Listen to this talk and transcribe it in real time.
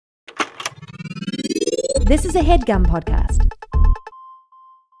This is a HeadGum podcast.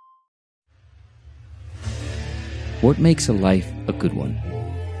 What makes a life a good one?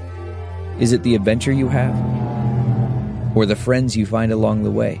 Is it the adventure you have? Or the friends you find along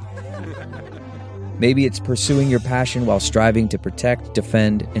the way? Maybe it's pursuing your passion while striving to protect,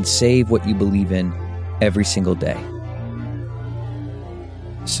 defend, and save what you believe in every single day.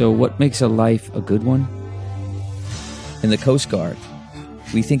 So what makes a life a good one? In the Coast Guard,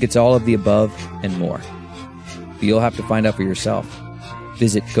 we think it's all of the above and more. But you'll have to find out for yourself.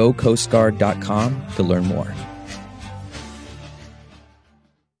 Visit gocoastguard.com to learn more.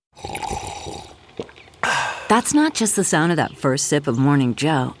 That's not just the sound of that first sip of Morning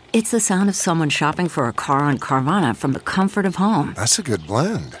Joe. It's the sound of someone shopping for a car on Carvana from the comfort of home. That's a good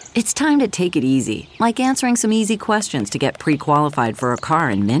blend. It's time to take it easy, like answering some easy questions to get pre-qualified for a car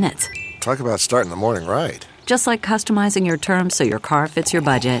in minutes. Talk about starting the morning right. Just like customizing your terms so your car fits your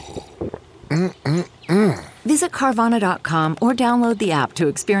budget. Visit Carvana.com or download the app to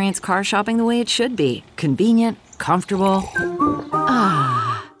experience car shopping the way it should be. Convenient, comfortable.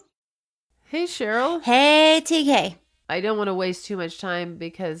 Hey, Cheryl. Hey, TK. I don't want to waste too much time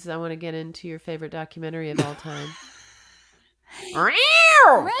because I want to get into your favorite documentary of all time.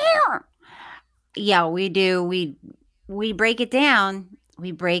 Yeah, we do. We break it down.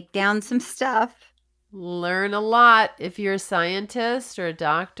 We break down some stuff. Learn a lot. If you're a scientist or a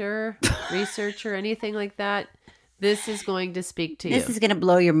doctor, researcher, anything like that, this is going to speak to you. This is going to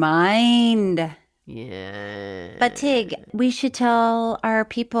blow your mind. Yeah. But Tig, we should tell our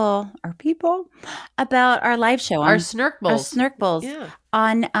people about our live show. Our Snurk Bowls. Our Snurk Bowls Yeah.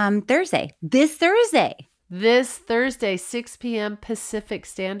 on Thursday. This Thursday. This Thursday, 6 p.m. Pacific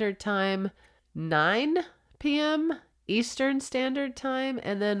Standard Time, 9 p.m. Eastern Standard Time,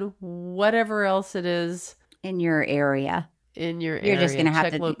 and then whatever else it is In your area. in your You're area. just going to have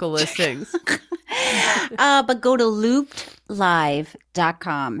Check to local listings. But go to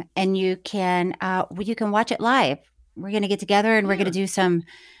loopedlive.com and you can watch it live. We're going to get together and we're going to do some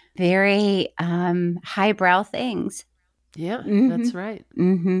very highbrow things. Yeah, Mhm. that's right.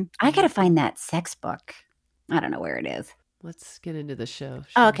 I got to find that sex book. I don't know where it is. Let's get into the show.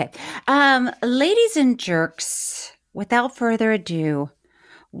 Oh, okay. Ladies and jerks, without further ado,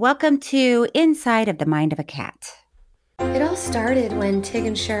 welcome to Inside of the Mind of a Cat. It all started when Tig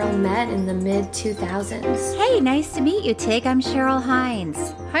and Cheryl met in the mid-2000s. Hey, nice to meet you, Tig. I'm Cheryl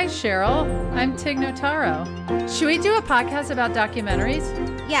Hines. Hi, Cheryl. I'm Tig Notaro. Should we do a podcast about documentaries?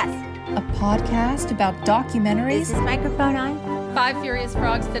 Yes. A podcast about documentaries? Is this microphone on? 5 Furious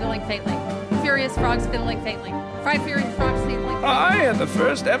Frogs Fiddling Faintly. Furious Frogs Fiddling Faintly. 5 Furious Frogs Fiddling Faintly. I am the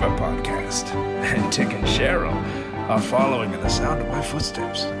first ever podcast, and Tig and Cheryl are following in the sound of my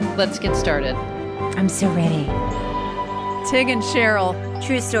footsteps. Let's get started. I'm so ready. Tig and Cheryl.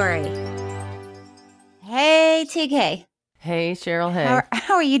 True story. Hey, Tig. Hey. Hey, Cheryl. Hey.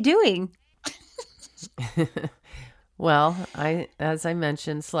 How are you doing? Well, as I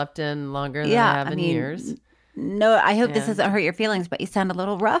mentioned, slept in longer than I have in years. No, I hope this doesn't hurt your feelings, but you sound a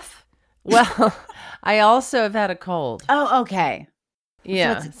little rough. Well, I also have had a cold. Oh, okay.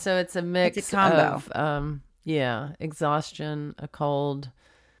 Yeah, so it's a mix it's a combo. of exhaustion, a cold,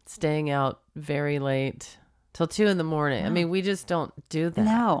 staying out very late till 2 a.m. I mean, we just don't do that.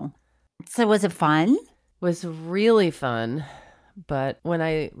 No. So was it fun? It was really fun, but when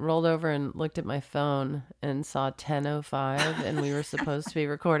I rolled over and looked at my phone and saw 10:05 and we were supposed to be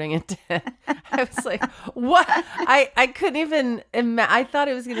recording at 10, I was like, what? I couldn't even I thought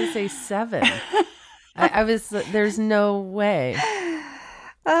it was going to say 7. I was, there's no way.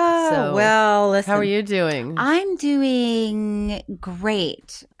 Oh, So, well, listen. How are you doing? I'm doing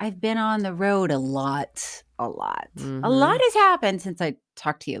great. I've been on the road a lot. Mhm. A lot has happened since I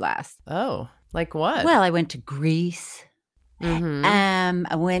talked to you last. Oh, like what? Well, I went to Greece. Mhm.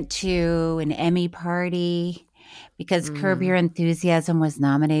 I went to an Emmy party because Curb Your Enthusiasm was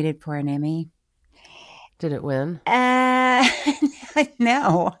nominated for an Emmy. Did it win?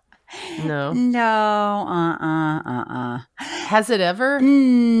 No. No. No. Has it ever?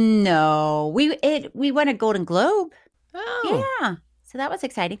 No. We won a Golden Globe. Oh. Yeah. So that was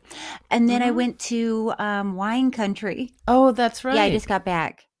exciting. And then I went to wine country. Oh, that's right. Yeah, I just got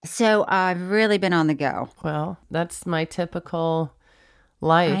back. So I've really been on the go. Well, that's my typical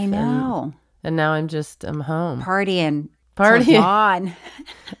life. I know. And now I'm home. Partying. Partying. till dawn.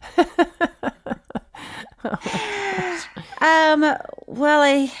 Well,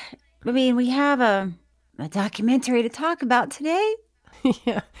 I mean, we have a documentary to talk about today.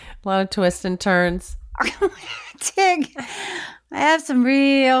 Yeah, a lot of twists and turns. Tig, I have some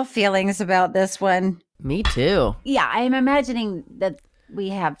real feelings about this one. Me too. Yeah, I'm imagining that we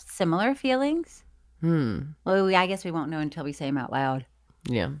have similar feelings. Well, I guess we won't know until we say them out loud.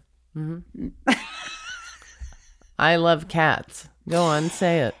 Yeah. I love cats. Go on,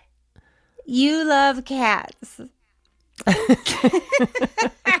 say it. You love cats.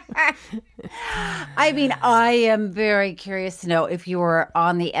 I mean, I am very curious to know if you were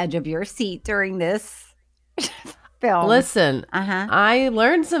on the edge of your seat during this film. Listen, I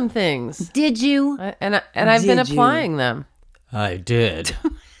learned some things. Did you? And I've been applying them. I did.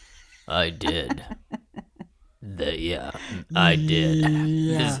 I did. I did.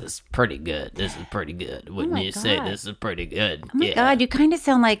 This is pretty good. Wouldn't you say this is pretty good? Oh my God, you kind of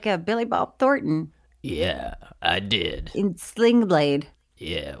sound like Billy Bob Thornton. Yeah, I did. In Sling Blade.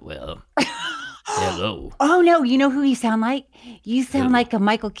 Yeah, well, hello. Oh, no, you know who you sound like? You sound like a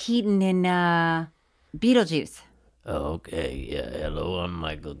Michael Keaton in Beetlejuice. Okay, yeah, hello, I'm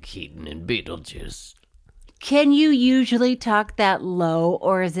Michael Keaton in Beetlejuice. Can you usually talk that low,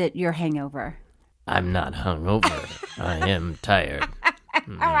 or is it your hangover? I'm not hungover. I am tired. Oh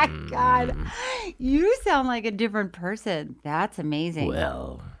my God. You sound like a different person. That's amazing.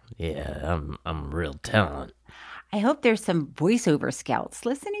 Well, yeah, I'm real talent. I hope there's some voiceover scouts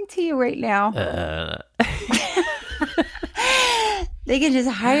listening to you right now. They can just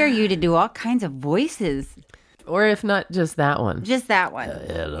hire you to do all kinds of voices. Or if not, just that one. Just that one.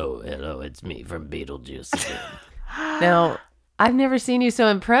 Hello, it's me from Beetlejuice again. Now, I've never seen you so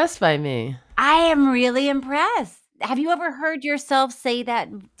impressed by me. I am really impressed. Have you ever heard yourself say that,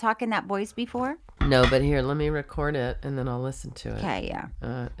 talk in that voice before? No, but here, let me record it and then I'll listen to it. Okay, yeah.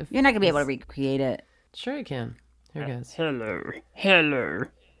 You're not going to be able to recreate it. Sure you can. Here goes. Hello,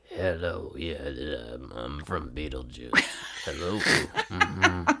 yeah, I'm from Beetlejuice. Hello.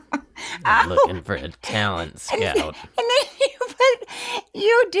 I'm looking for a talent scout. And then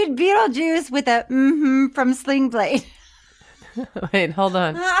you did Beetlejuice with a from Sling Blade. Wait, hold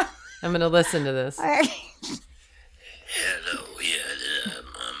on. I'm going to listen to this. Hello, yeah,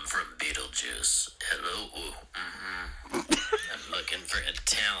 I'm from Beetlejuice. Hello. I'm looking for a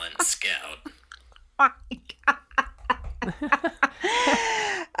talent scout.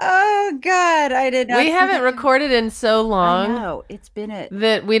 Oh God, I did not. We haven't recorded in so long. I know, it's been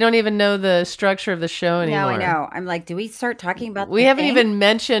that we don't even know the structure of the show anymore. No, I know. I'm like, do we start talking about we haven't even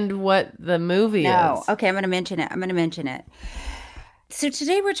mentioned what the movie is. Okay, I'm going to mention it. So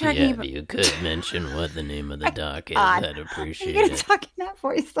today we're talking about... you could mention what the name of the doc is. I'd appreciate it. You're going to talk in that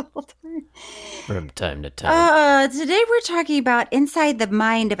voice the whole time. From time to time. Today we're talking about Inside the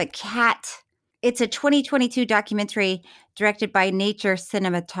Mind of a Cat. It's a 2022 documentary directed by nature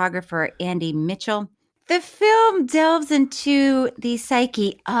cinematographer Andy Mitchell. The film delves into the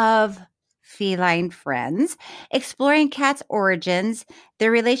psyche of feline friends, exploring cats' origins,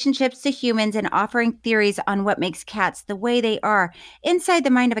 their relationships to humans, and offering theories on what makes cats the way they are. Inside the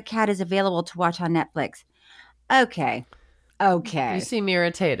Mind of a Cat is available to watch on Netflix. Okay. You seem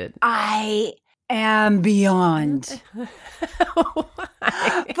irritated. I am beyond.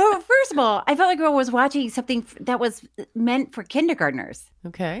 But first of all, I felt like I was watching something that was meant for kindergartners.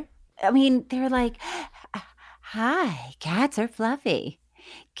 Okay. I mean, they're like, hi, cats are fluffy.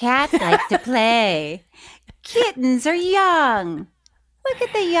 Cats like to play. Kittens are young. Look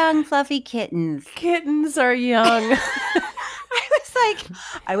at the young, fluffy kittens. Kittens are young.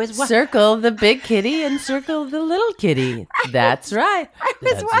 I was circle the big kitty and circle the little kitty. That's right. I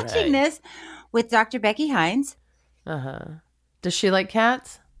was watching this with Dr. Becky Hines. Does she like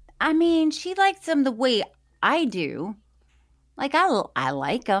cats? I mean, she likes them the way I do. Like, I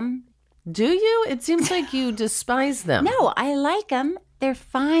like them. Do you? It seems like you despise them. No, I like them. They're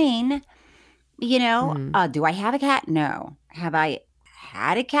fine. You know, do I have a cat? No. Have I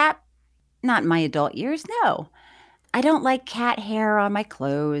had a cat? Not in my adult years. No. I don't like cat hair on my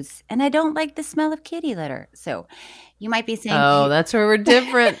clothes, and I don't like the smell of kitty litter. So you might be saying, oh, that's where we're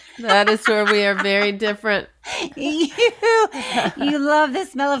different. That is where we are very different. You love the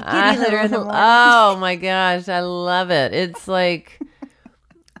smell of kitty litter in the morning. Oh my gosh, I love it. It's like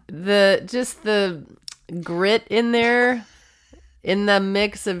the grit in there, in the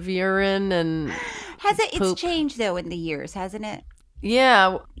mix of urine and It's changed though in the years, hasn't it?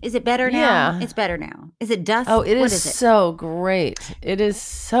 Yeah. Is it better now? Yeah. It's better now. Is it dust? Oh, it what is so great. It is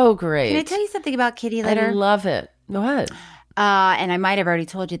so great. Can I tell you something about kitty litter? I love it. Go ahead. And I might have already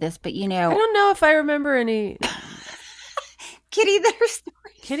told you this, but you know, I don't know if I remember any kitty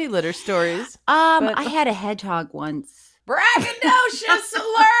litter stories. I had a hedgehog once. Braggadocious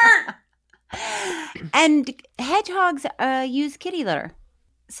alert! And hedgehogs use kitty litter,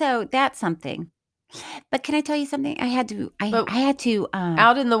 so that's something. But can I tell you something? I had to.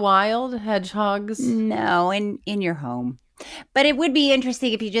 out in the wild, hedgehogs. No, in your home. But it would be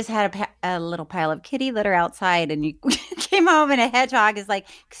interesting if you just had a little pile of kitty litter outside and you came home and a hedgehog is like,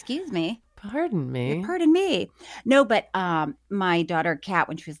 excuse me. Pardon me. Pardon me. No, but my daughter Kat,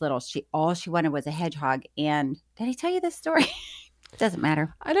 when she was little, all she wanted was a hedgehog. And did I tell you this story? Doesn't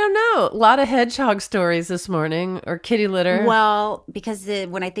matter. I don't know. A lot of hedgehog stories this morning, or kitty litter. Well, because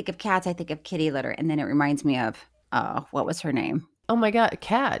when I think of cats, I think of kitty litter. And then it reminds me of, what was her name? Oh my God,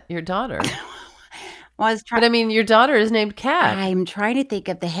 Kat, your daughter. But I mean, your daughter is named Kat. I'm trying to think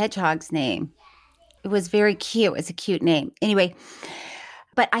of the hedgehog's name. It was very cute. It was a cute name. Anyway,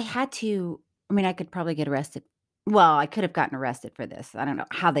 but I had to, I could probably get arrested. Well, I could have gotten arrested for this. I don't know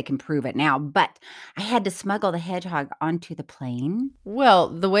how they can prove it now, but I had to smuggle the hedgehog onto the plane. Well,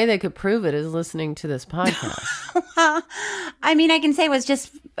 the way they could prove it is listening to this podcast. I can say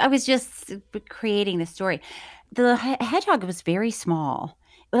I was just creating the story. The hedgehog was very small.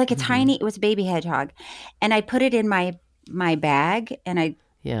 Like it was a baby hedgehog. And I put it in my bag and I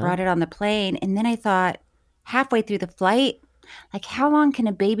brought it on the plane. And then I thought halfway through the flight, like how long can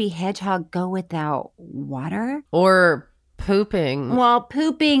a baby hedgehog go without water? Or pooping. Well,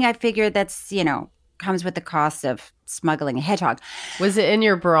 pooping, I figured that's, comes with the cost of smuggling a hedgehog. Was it in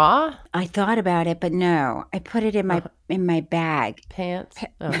your bra? I thought about it, but no. I put it in my bag. Pants?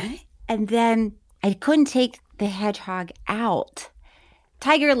 Oh. And then I couldn't take the hedgehog out.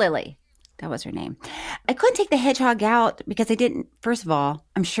 Tiger Lily. That was her name. I couldn't take the hedgehog out because I didn't. First of all,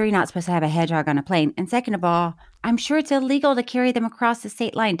 I'm sure you're not supposed to have a hedgehog on a plane. And second of all, I'm sure it's illegal to carry them across the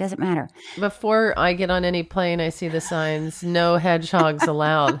state line. Doesn't matter. Before I get on any plane, I see the signs, no hedgehogs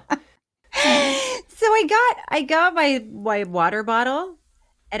allowed. So I got my water bottle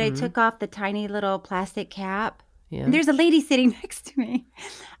and I took off the tiny little plastic cap. Yeah. And there's a lady sitting next to me.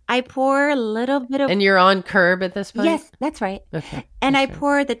 I pour a little bit of... And you're on curb at this point? Yes, that's right. Okay. And I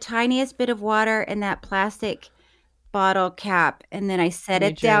pour the tiniest bit of water in that plastic bottle cap, and then I set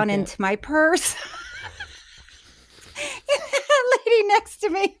it down into my purse. And that lady next to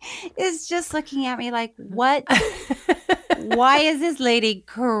me is just looking at me like, what? Why is this lady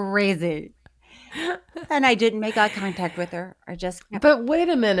crazy? And I didn't make eye contact with her. But wait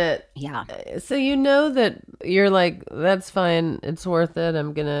a minute. Yeah. So you know that you're like, that's fine. It's worth it.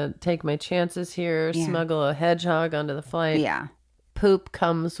 I'm going to take my chances here. Yeah. Smuggle a hedgehog onto the flight. Yeah. Poop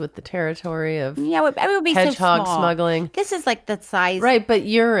comes with the territory of it would be hedgehog so small. Smuggling. This is like the size. Right, but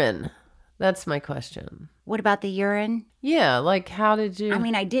urine. That's my question. What about the urine? Yeah, like how did you...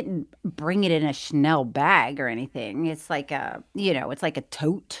 I didn't bring it in a Chanel bag or anything. It's like it's like a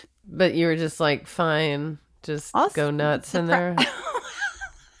tote. But you were just like, fine, just go nuts in there.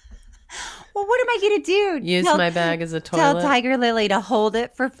 Well, what am I going to do? Use my bag as a toilet? Tell Tiger Lily to hold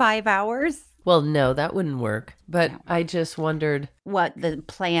it for 5 hours? Well, no, that wouldn't work. But I just wondered what the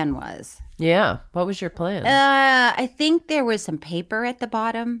plan was. Yeah. What was your plan? I think there was some paper at the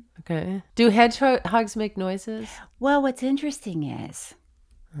bottom. Okay. Do hedgehogs make noises? Well, what's interesting is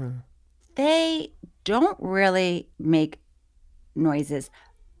they don't really make noises,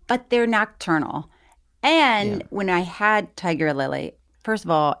 but they're nocturnal. And when I had Tiger Lily, first of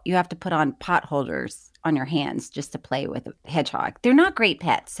all, you have to put on pot holders on your hands just to play with a hedgehog. They're not great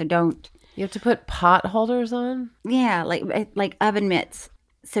pets, so don't. You have to put pot holders on? Yeah, like oven mitts,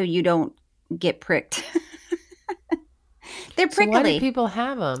 so you don't get pricked. They're prickly. So why do people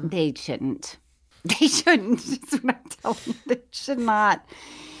have them? They shouldn't. They shouldn't. That's what I'm telling you. They should not.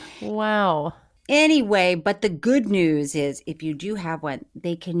 Wow. Anyway, but the good news is if you do have one,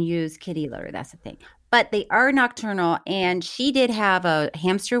 they can use kitty litter. That's the thing. But they are nocturnal, and she did have a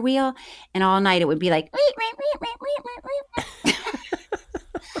hamster wheel, and all night it would be like...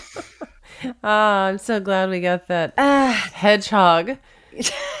 I'm so glad we got that hedgehog.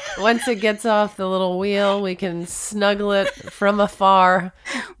 Once it gets off the little wheel, we can snuggle it from afar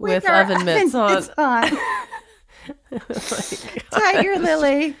with oven mitts on. Tiger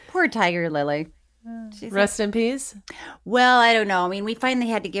Lily. Poor Tiger Lily. Rest in peace? Well, I don't know. We finally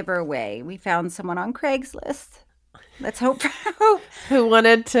had to give her away. We found someone on Craigslist. Let's hope. Who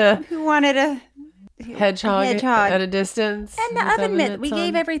wanted a hedgehog at a distance. And the oven mitt. We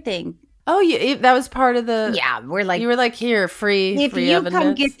gave everything. Oh, yeah, that was part of the... Yeah, you were like, here, free if free you oven come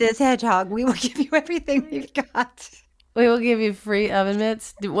mitts. get this hedgehog, we will give you everything we've got. We will give you free oven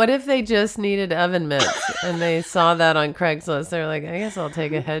mitts. What if they just needed oven mitts and they saw that on Craigslist? They're like, I guess I'll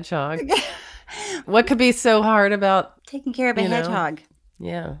take a hedgehog. What could be so hard about... taking care of a hedgehog?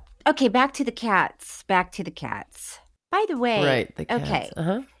 Yeah. Okay, back to the cats. By the way... Right, the cats.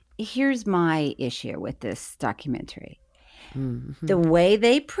 Okay, here's my issue with this documentary. Mm-hmm. The way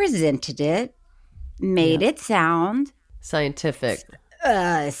they presented it made it sound scientific.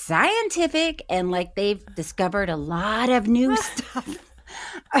 scientific and like they've discovered a lot of new stuff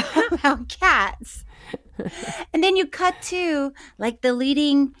about cats. And then you cut to like the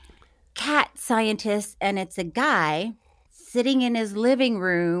leading cat scientist, and it's a guy sitting in his living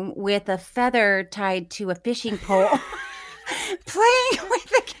room with a feather tied to a fishing pole playing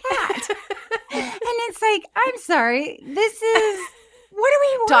with a cat. And it's like, I'm sorry, this is, what are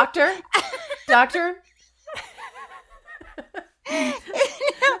we Doctor?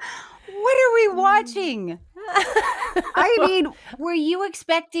 What are we watching? I mean, were you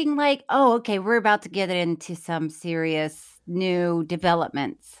expecting like, oh, okay, we're about to get into some serious new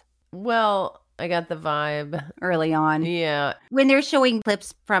developments? Well, I got the vibe early on. Yeah. When they're showing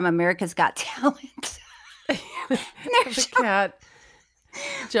clips from America's Got Talent. The cat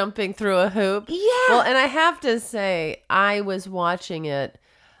jumping through a hoop. Yeah. Well, and I have to say, I was watching it.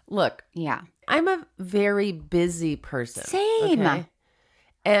 Look. Yeah. I'm a very busy person. Same. Okay?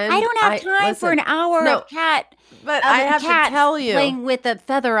 And I don't have time for an hour of cat. But I have to tell you, playing with a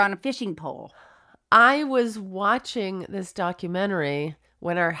feather on a fishing pole. I was watching this documentary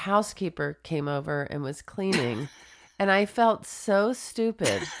when our housekeeper came over and was cleaning, and I felt so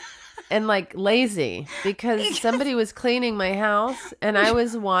stupid and like lazy because somebody was cleaning my house and I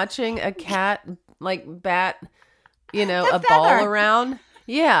was watching a cat like bat, a ball around.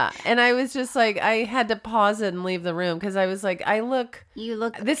 Yeah. And I was just like, I had to pause it and leave the room because I was like,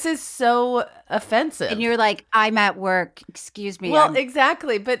 this is so offensive. And you're like, I'm at work. Excuse me. Well,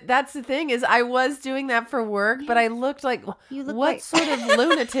 exactly. But that's the thing is I was doing that for work, but I looked like, what sort of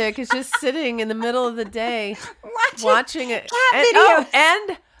lunatic is just sitting in the middle of the day watching it? Cat videos.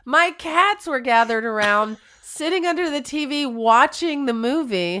 And my cats were gathered around sitting under the TV watching the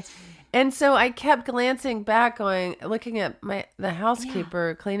movie. And so I kept glancing back, looking at the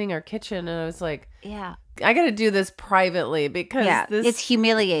housekeeper cleaning our kitchen, and I was like, "Yeah, I got to do this privately because it's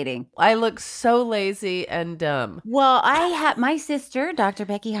humiliating. I look so lazy and dumb." Well, I had my sister, Dr.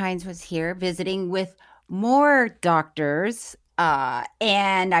 Becky Hines, was here visiting with more doctors,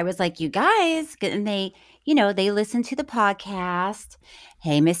 and I was like, "You guys," and they listen to the podcast.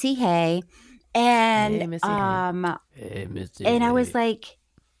 Hey, Missy, hey, and hey, Missy, hey, Missy, and I was like,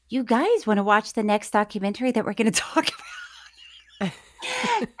 you guys want to watch the next documentary that we're going to talk about?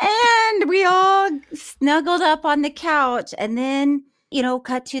 And we all snuggled up on the couch and then,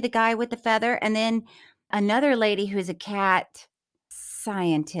 cut to the guy with the feather and then another lady who's a cat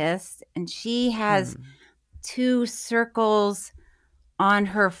scientist. And she has 2 circles on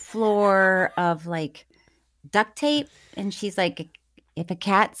her floor of like duct tape. And she's like, if a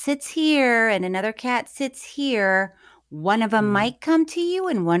cat sits here and another cat sits here, one of them might come to you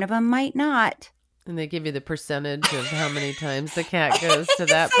and one of them might not. And they give you the percentage of how many times the cat goes to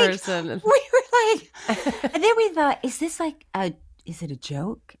that person. We were like, and then we thought, is it a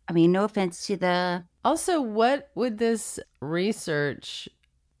joke? I mean, no offense to the... Also, what would this research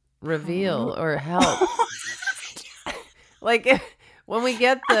reveal or help? Like, when we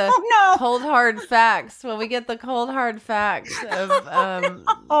get the cold hard facts,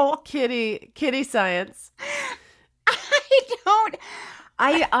 of kitty science.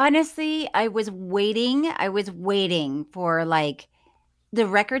 I honestly, I was waiting for like the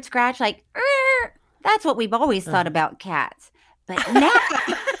record scratch, like, that's what we've always thought about cats. But now,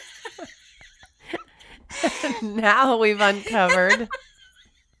 now we've uncovered.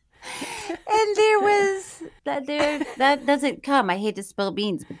 And that doesn't come. I hate to spill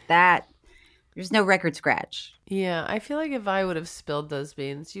beans, but there's no record scratch. Yeah, I feel like if I would have spilled those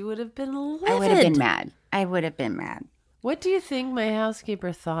beans, you would have been livid. I would have been mad. What do you think my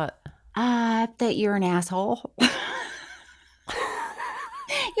housekeeper thought? That you're an asshole. Your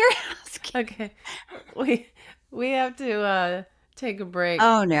housekeeper. Okay. We have to take a break.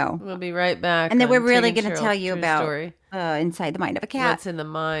 Oh, no. We'll be right back. And then we're really going to tell you about inside the mind of a cat. What's in the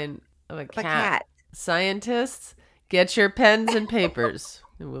mind of a cat. Scientists, get your pens and papers.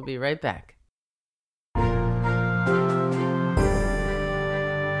 And we'll be right back.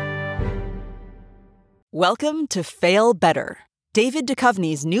 Welcome to Fail Better, David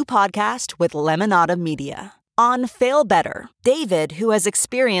Duchovny's new podcast with Lemonada Media. On Fail Better, David, who has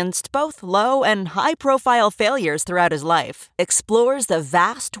experienced both low and high-profile failures throughout his life, explores the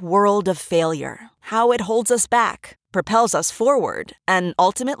vast world of failure, how it holds us back, propels us forward, and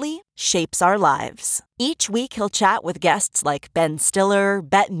ultimately shapes our lives. Each week he'll chat with guests like Ben Stiller,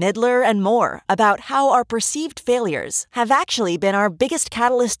 Bette Midler, and more about how our perceived failures have actually been our biggest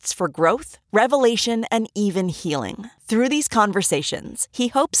catalysts for growth, revelation, and even healing. Through these conversations, he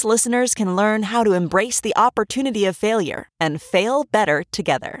hopes listeners can learn how to embrace the opportunity of failure and fail better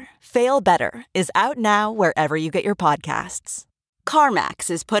together. Fail Better is out now wherever you get your podcasts. CarMax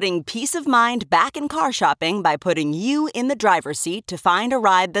is putting peace of mind back in car shopping by putting you in the driver's seat to find a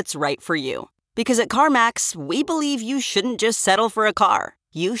ride that's right for you. Because at CarMax, we believe you shouldn't just settle for a car.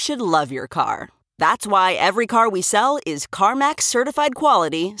 You should love your car. That's why every car we sell is CarMax certified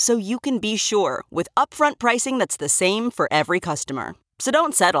quality, so you can be sure with upfront pricing that's the same for every customer. So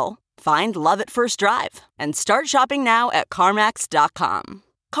don't settle. Find love at first drive and start shopping now at CarMax.com.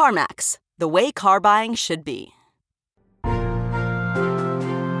 CarMax, the way car buying should be.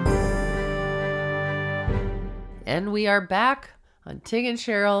 And we are back on Tig and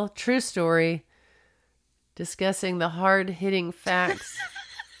Cheryl, True Story, discussing the hard-hitting facts.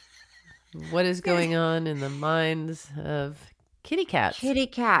 What is going on in the minds of kitty cats? Kitty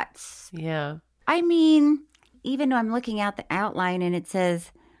cats. Yeah. I mean, even though I'm looking at the outline and it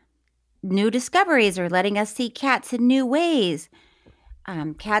says, new discoveries are letting us see cats in new ways.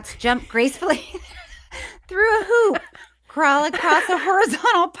 Cats jump gracefully through a hoop, crawl across a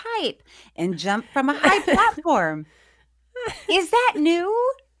horizontal pipe, and jump from a high platform. Is that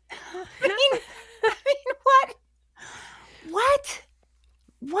new? I mean, what?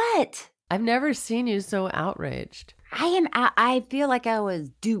 What? I've never seen you so outraged. I feel like I was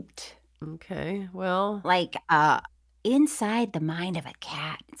duped. Okay, well. Like, inside the mind of a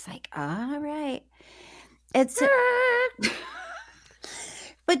cat. It's like, all right. It's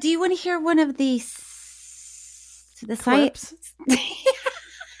But do you want to hear one of the clips?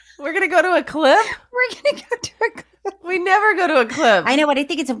 We're going to go to a clip? We're going to go to a clip. We never go to a clip. I know, but I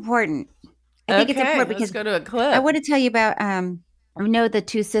think it's important. I think it's important because let's go to a clip. I want to tell you about, I know the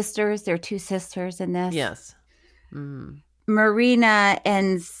two sisters. There are two sisters in this. Yes. Mm. Marina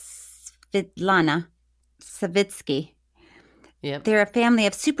and Svetlana Savitsky. Yep. They're a family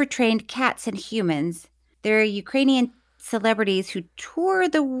of super trained cats and humans. They're Ukrainian celebrities who tour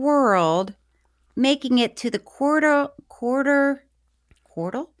the world, making it to the quarter.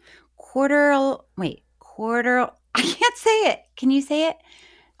 I can't say it. Can you say it?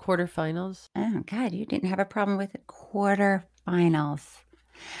 Quarterfinals. Oh God, you didn't have a problem with it. Quarterfinals.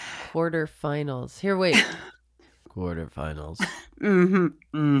 Here, wait. Quarterfinals. Mm-hmm.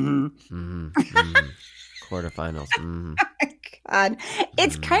 Mm-hmm. Mm-hmm. Mm-hmm. Quarterfinals. Mm-hmm. Oh my God,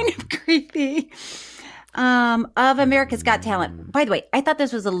 it's kind of creepy. Of America's Got Talent. By the way, I thought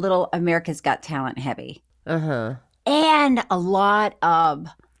this was a little America's Got Talent heavy. Uh-huh. And a lot of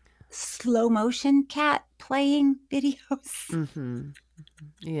slow motion cat playing videos. Mm-hmm.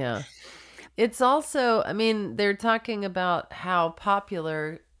 Yeah. It's also, I mean, they're talking about how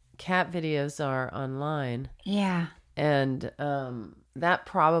popular cat videos are online. Yeah. And that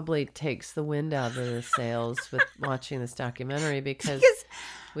probably takes the wind out of the sails with watching this documentary because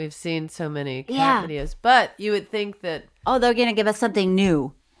we've seen so many cat videos. But you would think that... Oh, they're going to give us something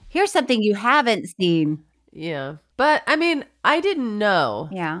new. Here's something you haven't seen. Yeah. But, I mean, I didn't know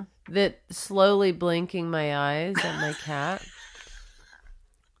Yeah. that slowly blinking my eyes at my cat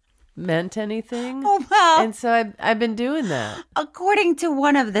meant anything. Oh, well. And so I've been doing that. According to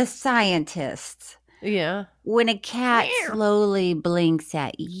one of the scientists, Yeah. when a cat slowly blinks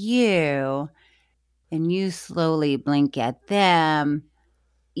at you and you slowly blink at them,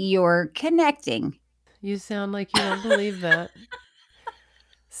 you're connecting. You sound like you don't believe that.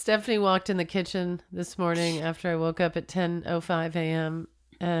 Stephanie walked in the kitchen this morning after I woke up at 10:05 a.m.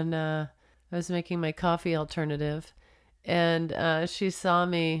 and I was making my coffee alternative. And she saw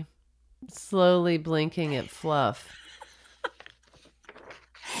me slowly blinking at Fluff.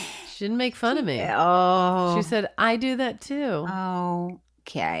 She didn't make fun of me. Oh. She said, I do that too.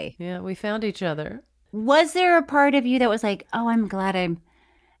 Okay. Yeah, we found each other. Was there a part of you that was like, oh, I'm glad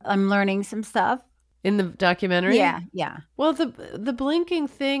I'm learning some stuff? In the documentary? Yeah. Well, the blinking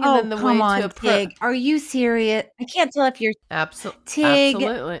thing and then the way to approach. Tig. Are you serious? I can't tell if you're... Tig.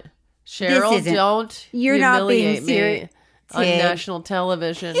 Absolutely. Cheryl, don't you're not being humiliate serious. me on national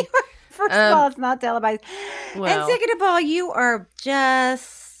television. First of all, it's not televised. Well, and second of all, you are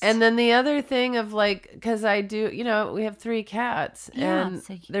just... And then the other thing of like, because I do, we have 3 cats. Yeah, and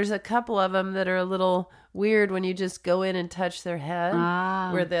there's a couple of them that are a little weird when you just go in and touch their head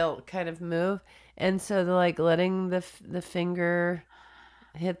where they'll kind of move. And so they're like letting the finger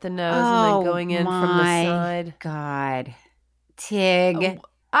hit the nose and then going in from the side. God. Tig.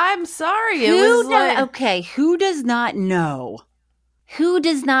 I'm sorry. It was like... Okay, who does not know? Who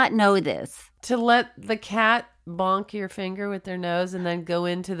does not know this? To let the cat bonk your finger with their nose and then go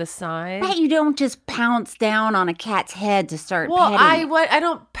into the side? But you don't just pounce down on a cat's head to start petting. I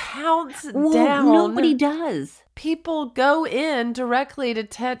don't pounce down. Nobody does. People go in directly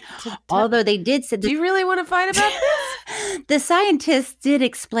to Although they did say... Do you really want to fight about this? The scientists did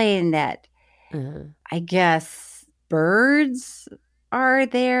explain that, I guess, birds are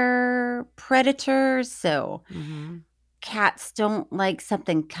their predators. So cats don't like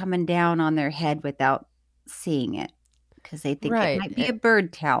something coming down on their head without seeing it because they think it might be a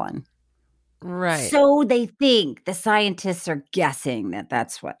bird talon. Right. So they think. The scientists are guessing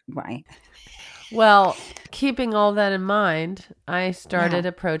that's why. Well, keeping all that in mind, I started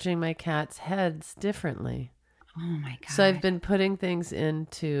approaching my cat's heads differently. Oh my God. So I've been putting things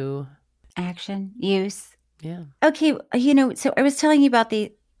into action, use. Yeah. Okay, so I was telling you about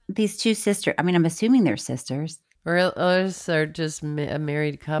these two sisters. I mean, I'm assuming they're sisters. Or else they're just a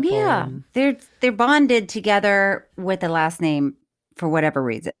married couple. Yeah, they're bonded together with a last name for whatever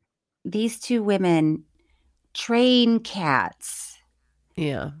reason. These two women train cats.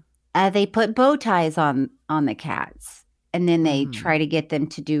 Yeah. They put bow ties on the cats, and then they try to get them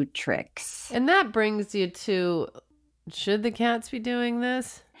to do tricks. And that brings you to, should the cats be doing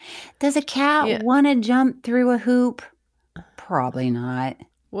this? Does a cat want to jump through a hoop? Probably not.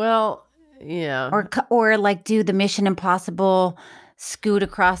 Well, yeah. Or like do the Mission Impossible scoot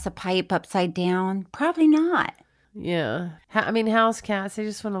across a pipe upside down? Probably not. Yeah. I mean, house cats, they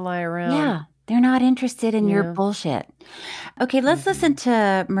just want to lie around. Yeah. They're not interested in your bullshit. Okay, let's listen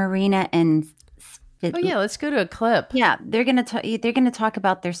to Marina and Oh yeah, let's go to a clip. Yeah, they're going to talk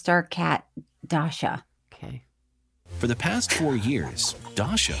about their star cat Dasha. Okay. For the past 4 years,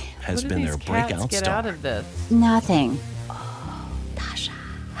 Dasha has been their breakout get star. Out of this? Nothing. Oh, Dasha.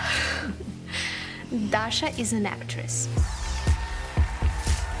 Dasha is an actress.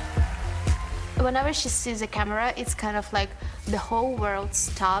 Whenever she sees a camera, it's kind of like the whole world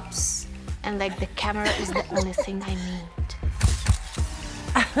stops and like the camera is the only thing I need.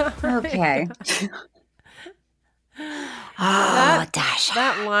 Okay. Dasha.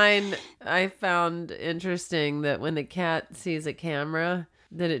 That line I found interesting, that when the cat sees a camera,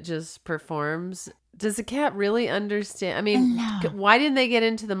 that it just performs. Does the cat really understand? I mean, why didn't they get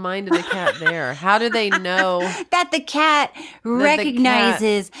into the mind of the cat there? How do they know that the cat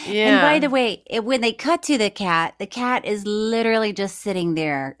recognizes? And by the way, when they cut to the cat is literally just sitting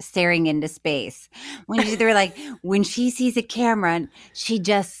there staring into space. They're like, when she sees a camera, she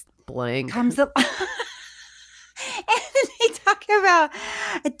just blank comes up. And then they talk about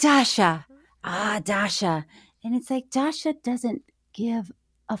Dasha. Dasha. And it's like, Dasha doesn't give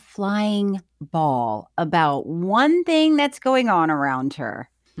a flying ball about one thing that's going on around her.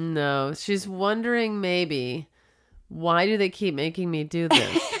 No, she's wondering maybe, why do they keep making me do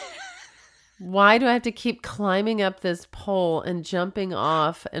this? Why do I have to keep climbing up this pole and jumping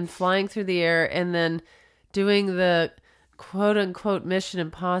off and flying through the air and then doing the quote unquote Mission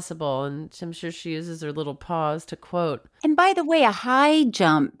Impossible? And I'm sure she uses her little paws to quote. And by the way, a high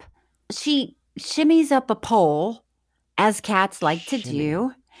jump, she shimmies up a pole, as cats like to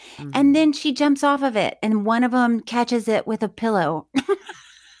do. Mm-hmm. And then she jumps off of it, and one of them catches it with a pillow.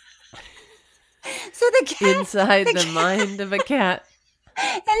 So the cat inside the mind of a cat.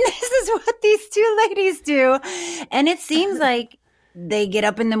 And this is what these two ladies do. And it seems like they get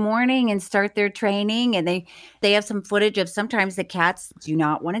up in the morning and start their training, and they have some footage of sometimes the cats do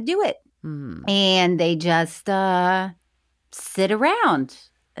not want to do it. Mm. And they just sit around,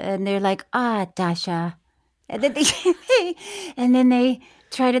 and they're like, Dasha. And then they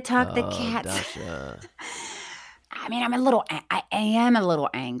try to talk the cats. Dasha. I mean, I am a little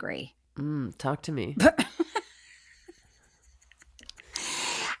angry. Talk to me.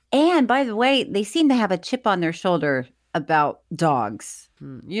 And by the way, they seem to have a chip on their shoulder about dogs.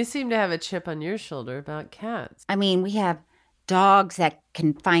 You seem to have a chip on your shoulder about cats. I mean, we have dogs that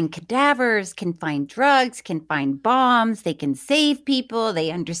can find cadavers, can find drugs, can find bombs. They can save people. They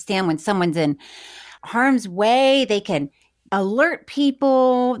understand when someone's in harm's way. They can alert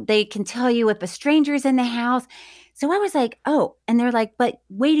people. They can tell you if a stranger's in the house. So I was like, and they're like, but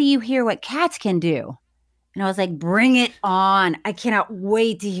wait till you hear what cats can do. And I was like, bring it on. I cannot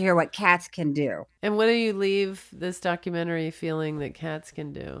wait to hear what cats can do. And what do you leave this documentary feeling that cats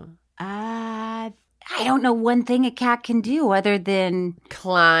can do? I don't know one thing a cat can do other than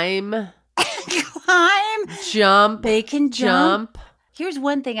climb. Jump. They can jump. Here's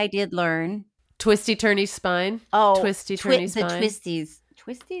one thing I did learn. Twisty turny spine. Twisty turny spine. The twisties.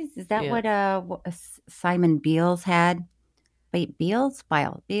 Twisties? Is that what Simon Biles had? Wait, Biles?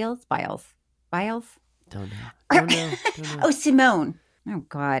 Biles? Don't know. Oh, Simone. Oh,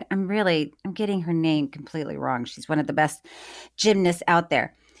 God. I'm getting her name completely wrong. She's one of the best gymnasts out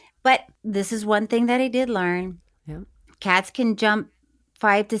there. But this is one thing that I did learn. Yeah. Cats can jump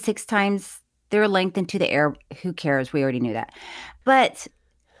 5 to 6 times their length into the air. Who cares? We already knew that. But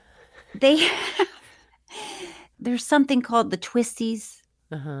there's something called the twisties.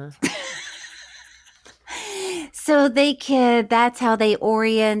 Uh-huh. So that's how they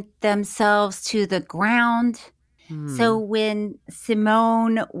orient themselves to the ground. So when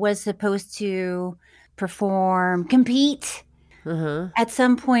Simone was supposed to compete, at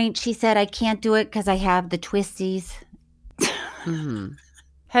some point she said, I can't do it because I have the twisties.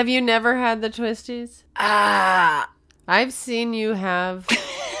 Have you never had the twisties? I've seen you have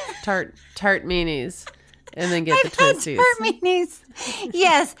tart meanies and then get the twisties. Tart meanies.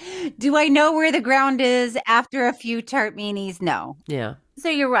 Yes. Do I know where the ground is after a few tart meanies? No. Yeah. So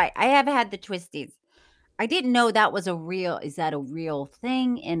you're right. I have had the twisties. I didn't know that was is that a real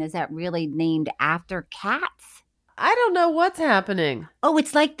thing? And is that really named after cats? I don't know what's happening. Oh,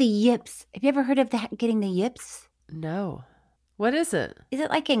 it's like the yips. Have you ever heard of getting the yips? No. What is it? Is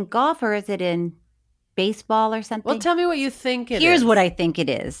it like in golf or is it in baseball or something? Well, tell me what you think it is. Here's what I think it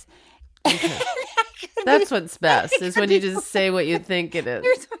is. Okay. That's what's best, is when you just say what you think it is.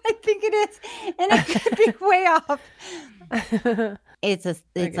 Here's what I think it is. And it could be way off. It's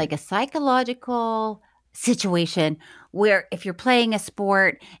like a psychological situation where if you're playing a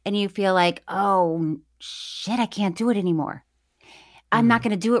sport and you feel like, oh, shit, I can't do it anymore. I'm not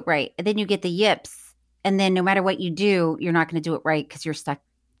going to do it right. And then you get the yips. And then no matter what you do, you're not going to do it right because you're stuck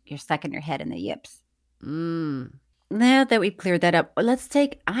in your head in the yips. Now that we've cleared that up, let's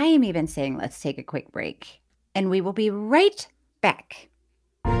take a quick break. And we will be right back.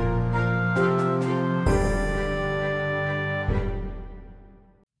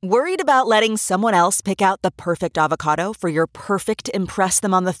 Worried about letting someone else pick out the perfect avocado for your perfect impress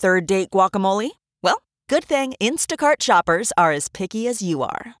them on the third date guacamole? Well, good thing Instacart shoppers are as picky as you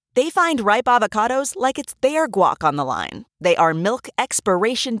are. They find ripe avocados like it's their guac on the line. They are milk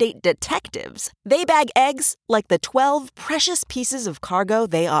expiration date detectives. They bag eggs like the 12 precious pieces of cargo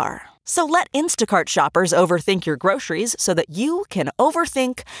they are. So let Instacart shoppers overthink your groceries so that you can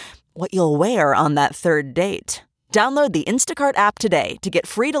overthink what you'll wear on that third date. Download the Instacart app today to get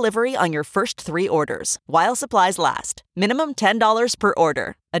free delivery on your first 3 orders, while supplies last. Minimum $10 per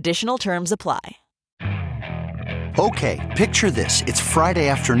order. Additional terms apply. Okay, picture this. It's Friday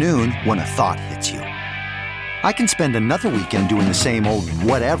afternoon when a thought hits you. I can spend another weekend doing the same old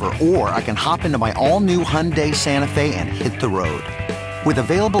whatever, or I can hop into my all-new Hyundai Santa Fe and hit the road. With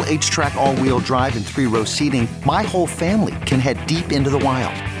available H-Track all-wheel drive and 3-row seating, my whole family can head deep into the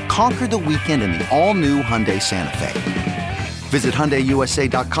wild. Conquer the weekend in the all-new Hyundai Santa Fe. Visit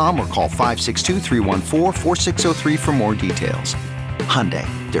HyundaiUSA.com or call 562-314-4603 for more details. Hyundai,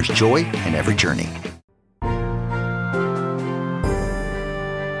 there's joy in every journey.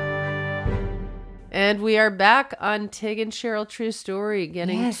 And we are back on Tig and Cheryl True Story,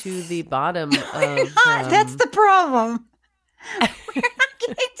 getting to the bottom of... That's the problem. We're not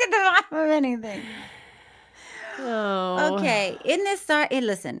getting to the bottom of anything. Oh. Okay. In this,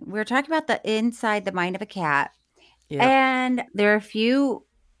 listen, we're talking about the inside the mind of a cat. Yep. And there are a few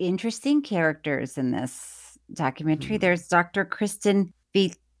interesting characters in this documentary. There's Dr. Kristen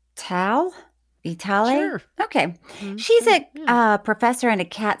Vitale. Sure. Okay. She's a professor and a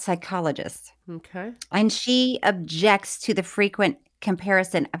cat psychologist. Okay. And she objects to the frequent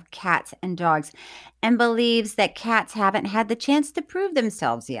comparison of cats and dogs and believes that cats haven't had the chance to prove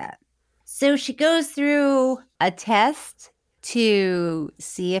themselves yet. So she goes through a test to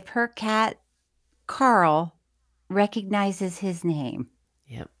see if her cat, Carl, recognizes his name.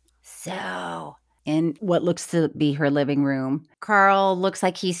 Yep. So, in what looks to be her living room, Carl looks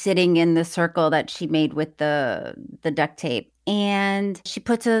like he's sitting in the circle that she made with the duct tape. And she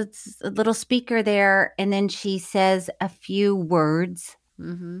puts a little speaker there, and then she says a few words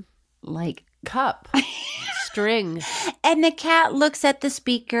like cup, string. And the cat looks at the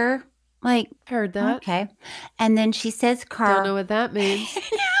speaker like, heard that. Okay. And then she says, Carl. Don't know what that means.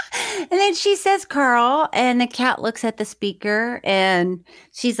 And then she says, Carl, and the cat looks at the speaker and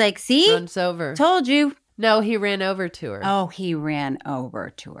she's like, see? Runs over. Told you. No, he ran over to her. Oh, he ran over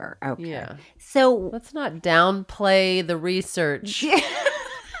to her. Okay. Yeah. So let's not downplay the research.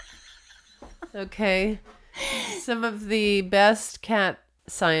 Okay. Some of the best cat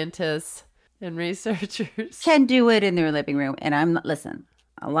scientists and researchers can do it in their living room. And listen,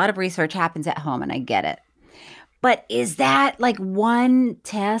 a lot of research happens at home and I get it. But is that like one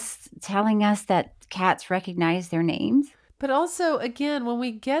test telling us that cats recognize their names? But also, again, when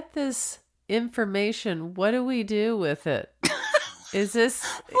we get this information, what do we do with it? Is this,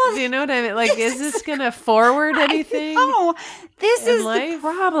 do you know what I mean? Like, is this going to forward anything? No, this is life? The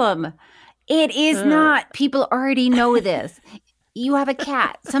problem. It is not. People already know this. You have a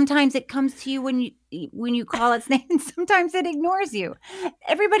cat. Sometimes it comes to you when you call its name, and sometimes it ignores you.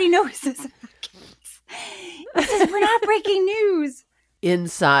 Everybody knows this. We're not breaking news.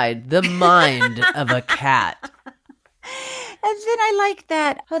 Inside the mind of a cat. then I like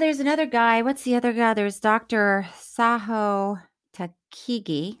that. Oh, there's another guy. What's the other guy? There's Dr. Saho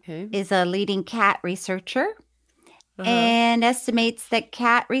Takigi is a leading cat researcher and estimates that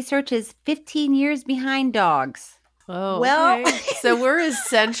cat research is 15 years behind dogs. Oh, well, okay. So we're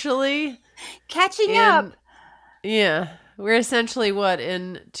essentially catching up. Yeah. We're essentially what,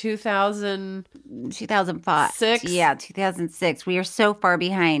 in 2005? 6? Yeah, 2006. We are so far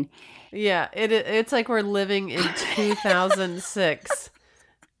behind. Yeah, it's like we're living in 2006.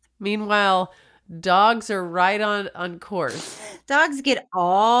 Meanwhile, dogs are right on course. Dogs get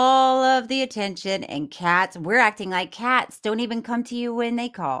all of the attention, and cats, we're acting like cats don't even come to you when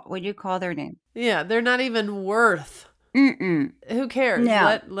you call their name. Yeah, they're not even worth. Who cares?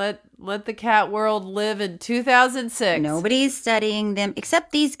 No. Let the cat world live in 2006. Nobody's studying them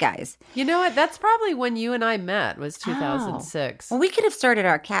except these guys. You know what? That's probably when you and I met, was 2006. Well, we could have started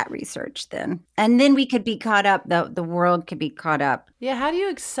our cat research then. And then we could be caught up. The world could be caught up. Yeah, how do you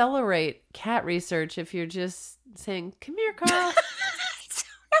accelerate cat research if you're just saying, come here, Carl?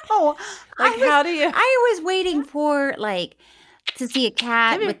 No. How do you? I was waiting for, to see a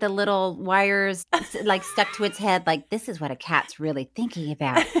cat with the little wires stuck to its head. Like, this is what a cat's really thinking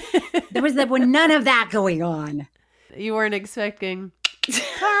about. There was none of that going on. You weren't expecting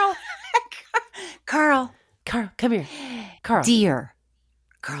Carl. Carl, come here. Carl. Dear.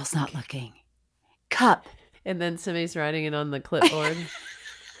 Carl's not looking. Cup. And then somebody's writing it on the clipboard.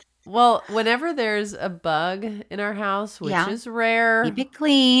 Well, whenever there's a bug in our house, which is rare. Keep it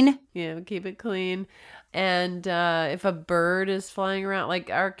clean. Yeah, keep it clean. And if a bird is flying around, like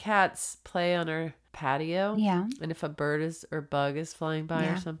our cats play on our patio. Yeah. And if a bird or bug is flying by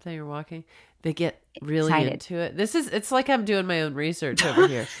or something or walking, they get really excited. into it. It's like I'm doing my own research over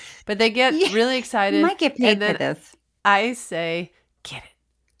here. But they get really excited. You might get paid for this. I say, get it.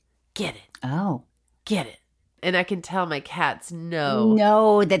 Get it. Oh. Get it. And I can tell my cats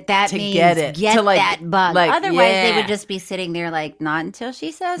know that means get it. Get to that bug. Otherwise, they would just be sitting there not until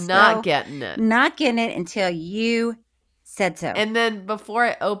she says not getting it. Not getting it until you said so. And then before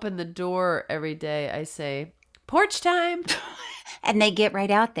I open the door every day, I say, porch time. And they get right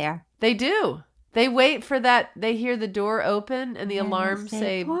out there. They do. They wait for that. They hear the door open and the alarm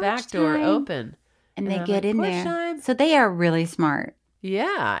say back door open. And they get in there. Time. So they are really smart.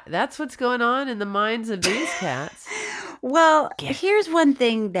 Yeah, that's what's going on in the minds of these cats. Well, here's one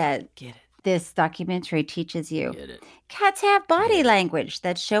thing that this documentary teaches you. Cats have body language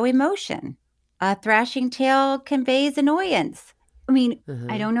that show emotion. A thrashing tail conveys annoyance. I mean,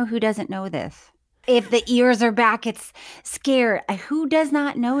 I don't know who doesn't know this. If the ears are back, it's scared. Who does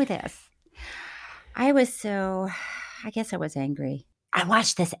not know this? I guess I was angry. I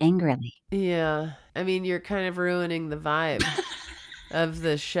watched this angrily. Yeah. I mean, you're kind of ruining the vibe of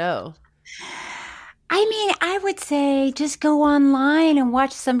the show. I mean, I would say just go online and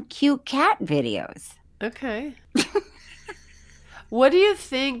watch some cute cat videos. Okay. What do you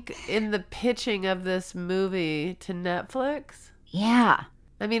think in the pitching of this movie to Netflix? Yeah.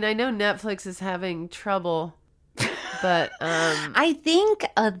 I mean, I know Netflix is having trouble, but I think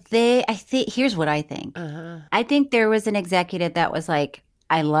here's what I think. I think there was an executive that was like,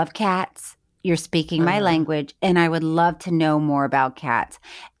 I love cats. You're speaking my language, and I would love to know more about cats.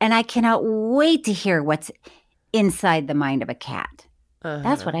 And I cannot wait to hear what's inside the mind of a cat.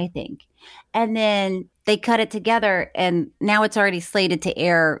 That's what I think. And then they cut it together, and now it's already slated to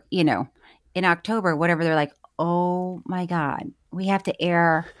air, in October, whatever. They're like, oh my God, we have to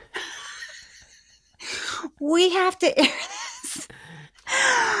air. We have to air this.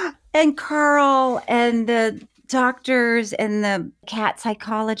 And Carl and the doctors and the cat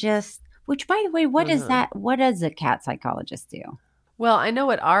psychologists. Which, by the way, what is that? What does a cat psychologist do? Well, I know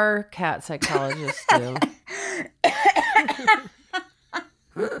what our cat psychologists do.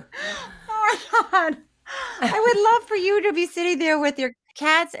 Oh, my God. I would love for you to be sitting there with your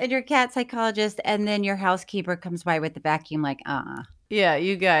cats and your cat psychologist, and then your housekeeper comes by with the vacuum like, Yeah,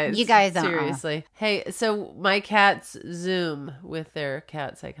 you guys. Seriously. Hey, so my cats Zoom with their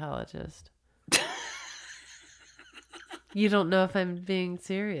cat psychologist. You don't know if I'm being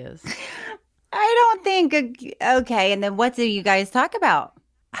serious. I don't think. Okay, and then what do you guys talk about?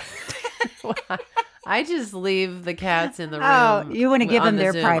 I just leave the cats in the room. Oh, you want to give them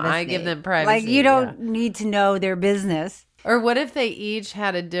their Zoom. privacy. I give them privacy. Like, you don't need to know their business. Or what if they each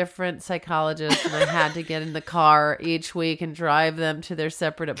had a different psychologist and I had to get in the car each week and drive them to their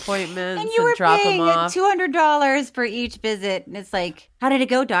separate appointments and you were drop paying them off? $200 for each visit. And it's like, how did it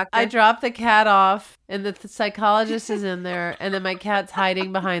go, doctor? I drop the cat off and the psychologist is in there and then my cat's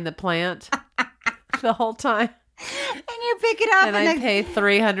hiding behind the plant the whole time. And you pick it up and I pay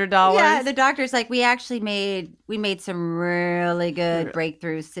 $300. Yeah, the doctor's like, we made some really good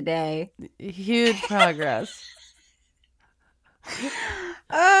breakthroughs today. Huge progress.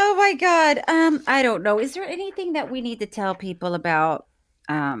 Oh my God. I don't know. Is there anything that we need to tell people about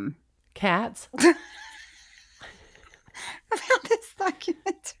cats? About this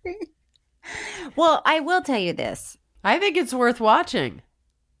documentary? Well, I will tell you this. I think it's worth watching.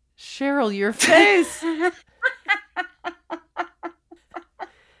 Cheryl, your face.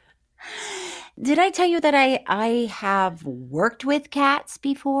 Did I tell you that I have worked with cats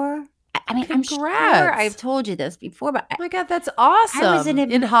before? I mean, Congrats. I'm sure I've told you this before, but oh my God, that's awesome. I was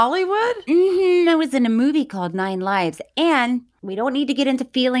in Hollywood? I was in a movie called 9 Lives, and we don't need to get into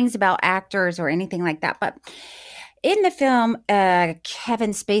feelings about actors or anything like that, but in the film,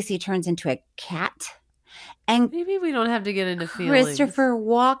 Kevin Spacey turns into a cat. And maybe we don't have to get into feelings. Christopher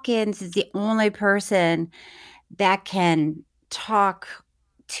Walken is the only person that can talk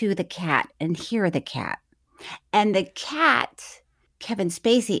to the cat and hear the cat. And the cat, Kevin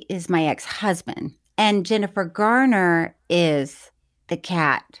Spacey, is my ex-husband. And Jennifer Garner is the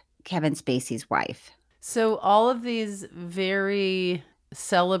cat, Kevin Spacey's wife. So all of these very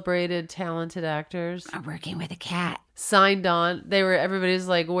celebrated, talented actors are working with a cat. Signed on. Everybody's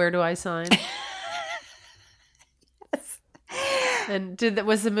like, where do I sign? Yes. And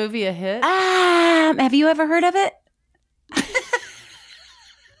was the movie a hit? Have you ever heard of it?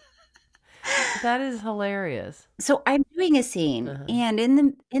 That is hilarious. So I'm doing a scene, and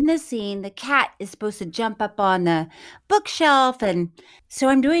in the scene, the cat is supposed to jump up on the bookshelf, and so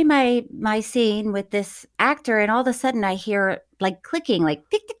I'm doing my scene with this actor, and all of a sudden I hear like clicking, like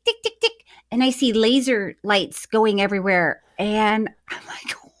tick tick tick tick tick, and I see laser lights going everywhere, and I'm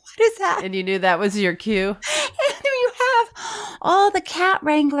like, what is that? And you knew that was your cue. And you have all the cat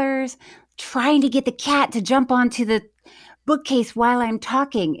wranglers trying to get the cat to jump onto the bookcase while I'm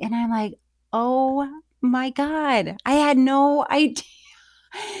talking, and I'm like, oh my God, I had no idea.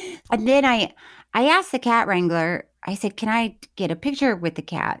 And then I asked the cat wrangler, I said, can I get a picture with the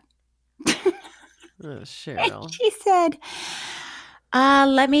cat? Oh, Cheryl. And she said,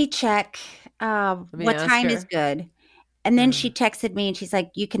 let me check what time is good. And then she texted me and she's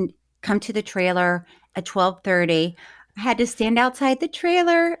like, you can come to the trailer at 12:30. I had to stand outside the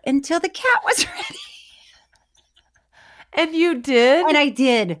trailer until the cat was ready. And you did? And I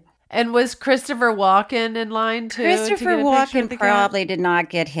did. And was Christopher Walken in line too? Christopher Walken probably did not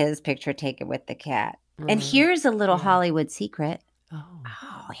get his picture taken with the cat. And here's a little Hollywood secret.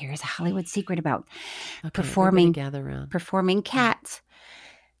 Oh, here's a Hollywood secret about performing cats.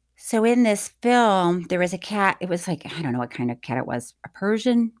 So in this film, there was a cat. It was like, I don't know what kind of cat it was. A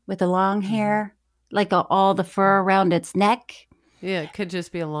Persian with the long hair, like all the fur around its neck. Yeah, it could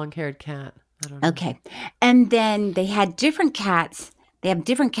just be a long-haired cat. I don't know. Okay. And then they had different cats. They have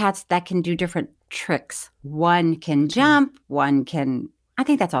different cats that can do different tricks. One can jump, one can, I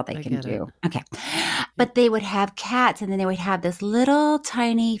think that's all they can do. Okay. But they would have cats, and then they would have this little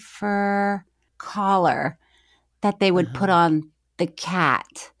tiny fur collar that they would put on the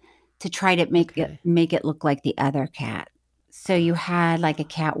cat to try to make it look like the other cat. So you had like a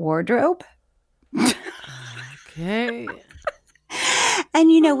cat wardrobe. Okay.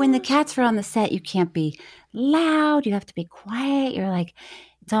 And you know, when the cats are on the set, you can't be loud. You have to be quiet. You're like,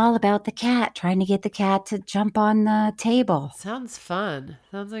 it's all about the cat, trying to get the cat to jump on the table. Sounds fun.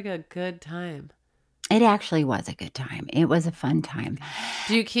 Sounds like a good time. It actually was a good time. It was a fun time.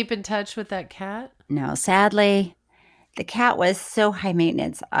 Do you keep in touch with that cat? No, sadly, the cat was so high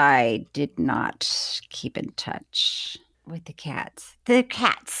maintenance. I did not keep in touch with the cats.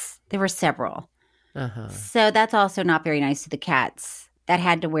 There were several. So that's also not very nice to the cats that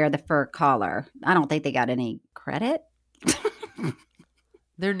had to wear the fur collar. I don't think they got any credit.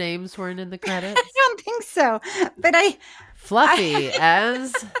 Their names weren't in the credits? I don't think so. But Fluffy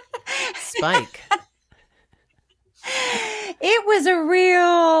as Spike. It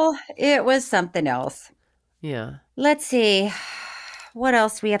was something else. Yeah. Let's see. What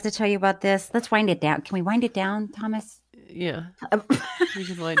else do we have to tell you about this? Let's wind it down. Can we wind it down, Thomas? Yeah. We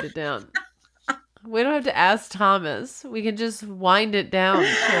can wind it down. We don't have to ask Thomas. We can just wind it down,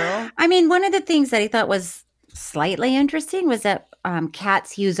 Cheryl. I mean, one of the things that I thought was slightly interesting was that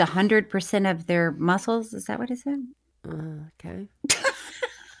cats use 100% of their muscles. Is that what it said? Okay.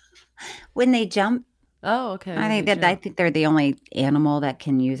 When they jump. Oh, okay. I think they're the only animal that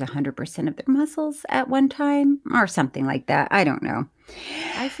can use 100% of their muscles at one time or something like that. I don't know.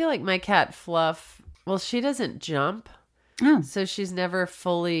 I feel like my cat Fluff, well, she doesn't jump. Oh. So she's never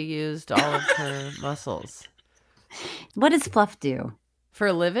fully used all of her muscles. What does Fluff do? For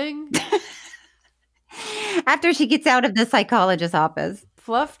a living? After she gets out of the psychologist's office.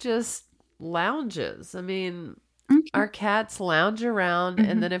 Fluff just lounges. I mean, our cats lounge around,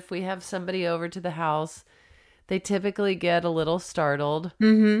 and then if we have somebody over to the house, they typically get a little startled,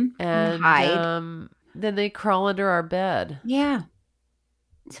 and hide. Then they crawl under our bed. Yeah.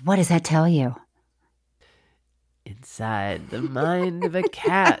 So what does that tell you? Inside the mind of a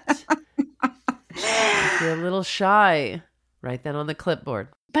cat. If you're a little shy, write that on the clipboard.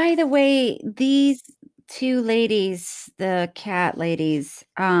 By the way, these two ladies, the cat ladies,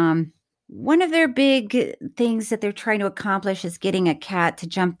 one of their big things that they're trying to accomplish is getting a cat to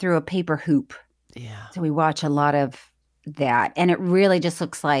jump through a paper hoop. Yeah. So we watch a lot of that. And it really just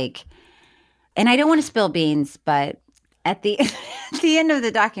looks like, and I don't want to spill beans, but at the end of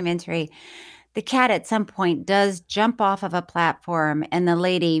the documentary, the cat at some point does jump off of a platform, and the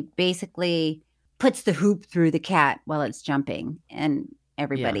lady basically puts the hoop through the cat while it's jumping, and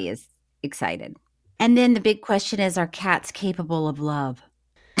everybody is excited. And then the big question is, are cats capable of love?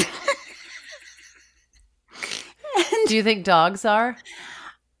 Do you think dogs are?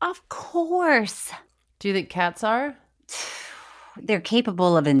 Of course. Do you think cats are? They're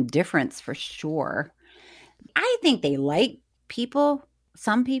capable of indifference for sure. I think they like people.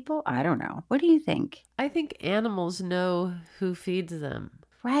 Some people, I don't know. What do you think? I think animals know who feeds them.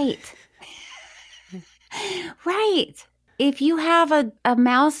 Right. Right. If you have a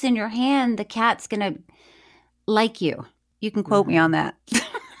mouse in your hand, the cat's going to like you. You can quote me on that.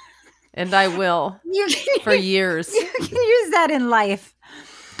 And I will for years. You can use that in life.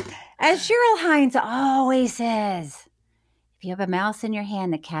 As Cheryl Hines always says, if you have a mouse in your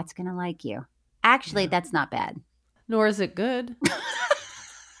hand, the cat's going to like you. Actually, that's not bad. Nor is it good.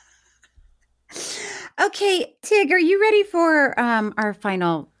 Okay, Tig, are you ready for our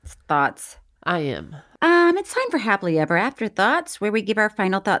final thoughts? I am. It's time for Happily Ever After Thoughts, where we give our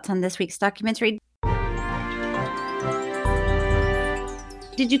final thoughts on this week's documentary.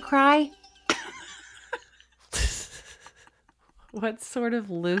 Did you cry? What sort of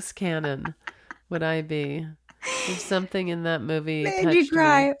loose cannon would I be if something in that movie Made you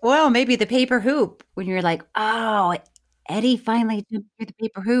cry? me? Well, maybe the paper hoop, when you're like, oh, Eddie finally jumped through the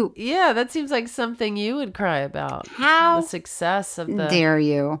paper hoop. Yeah, that seems like something you would cry about. How the success of the... dare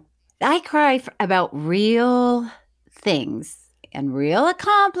you? I cry about real things and real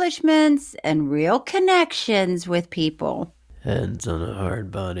accomplishments and real connections with people. Hands on a hard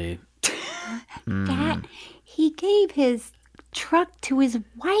body. That he gave his truck to his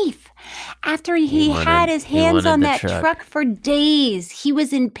wife after he had his hands on that truck for days. He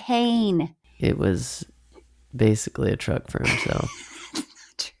was in pain. It was basically a truck for himself.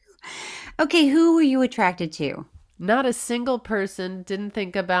 Okay, who were you attracted to? Not a single person. Didn't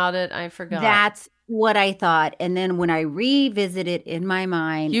think about it. I forgot. That's what I thought. And then when I revisited it in my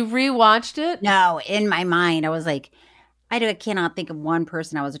mind. You rewatched it? No, in my mind. I was like, I cannot think of one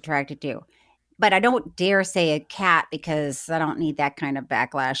person I was attracted to. But I don't dare say a cat because I don't need that kind of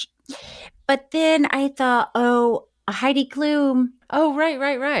backlash. But then I thought, Heidi Klum. Oh,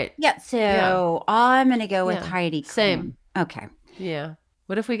 right. Yeah, so I'm going to go with Heidi Klum. Same. Okay. Yeah.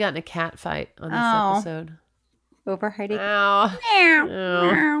 What if we got in a cat fight on this episode? Over Heidi Klum.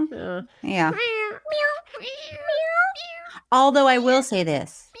 Yeah. Although I will say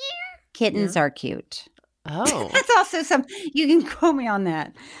this. Kittens are cute. Oh. That's also you can quote me on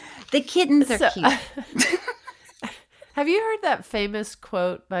that. The kittens are cute. Have you heard that famous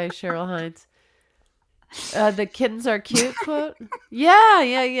quote by Cheryl Hines? The kittens are cute quote?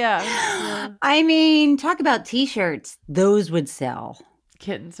 Yeah. I mean, talk about t-shirts. Those would sell.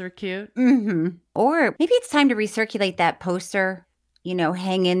 Kittens are cute. Mm-hmm. Or maybe it's time to recirculate that poster,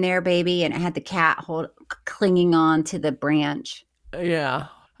 hang in there, baby. And it had the cat clinging on to the branch. Yeah.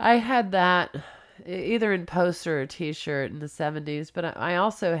 I had that either in poster or t-shirt in the 70s, but I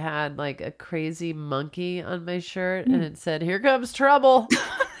also had like a crazy monkey on my shirt and it said, "Here comes trouble."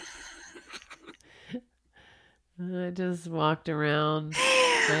 I just walked around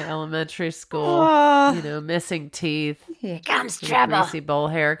my elementary school, missing teeth. Here comes trouble. Greasy bowl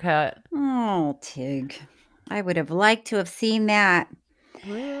haircut. Oh, Tig. I would have liked to have seen that.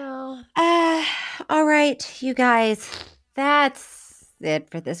 Well. All right, you guys. That's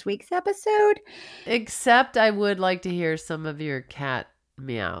it for this week's episode. Except I would like to hear some of your cat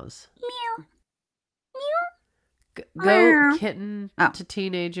meows. Meow. Meow. Go kitten to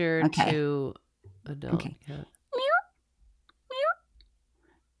teenager to adult cat. Meow.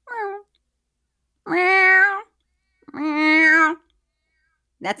 Meow.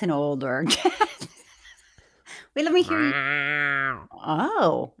 That's an older cat. Wait, let me hear you.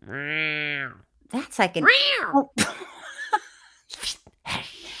 Oh. That's like an...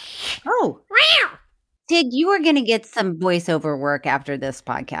 Oh. Tig, you are going to get some voiceover work after this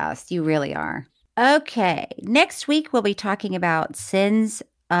podcast. You really are. Okay. Next week, we'll be talking about Sins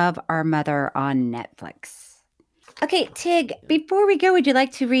of Our Mother on Netflix. Okay, Tig, before we go, would you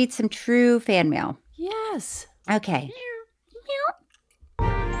like to read some true fan mail? Yes. Okay.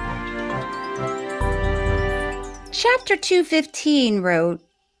 Chapter 215 wrote,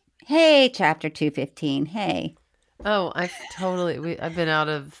 "Hey, Chapter 215, hey." Oh, I've been out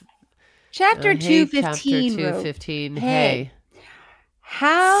of Chapter 215 Chapter 215, hey.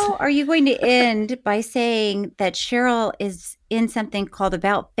 How are you going to end by saying that Cheryl is in something called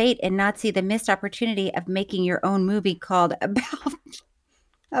About Fate and not see the missed opportunity of making your own movie called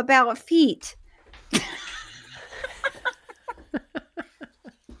About Feet?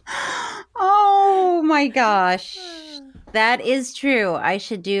 Oh my gosh. That is true. I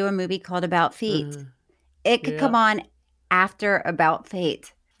should do a movie called About Feet. It could come on after About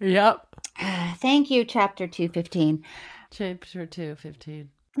Fate. Yep. Thank you, Chapter 215. Chapter 215.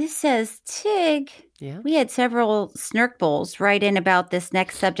 This says, Tig, Yeah. we had several snarkballs write in about this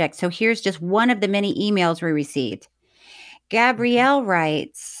next subject. So here's just one of the many emails we received. Gabrielle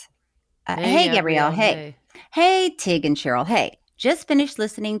writes, Hey, Gabrielle. Hey. Hey, Tig and Cheryl. Hey, just finished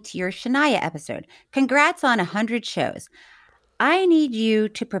listening to your Shania episode. Congrats on 100 shows. I need you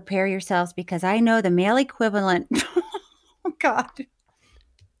to prepare yourselves because I know the male equivalent. Oh, God.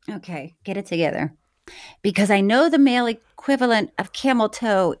 Okay, get it together. Because I know the male equivalent of camel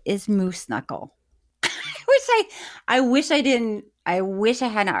toe is moose knuckle. I wish I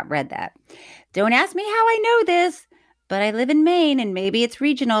had not read that. Don't ask me how I know this, but I live in Maine and maybe it's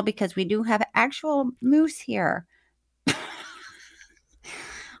regional because we do have actual moose here. We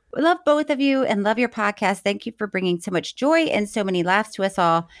love both of you and love your podcast. Thank you for bringing so much joy and so many laughs to us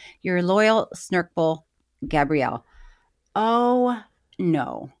all. Your loyal snarkball, Gabrielle. Oh,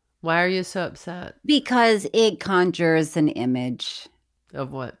 no. Why are you so upset? Because it conjures an image.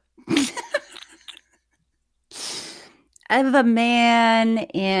 Of what? Of a man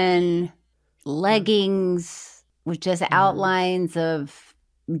in leggings with just outlines of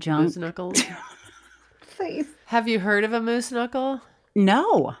junk. Moose knuckles? Please. Have you heard of a moose knuckle?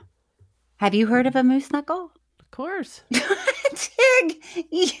 No. Have you heard of a moose knuckle? Of course. Tig,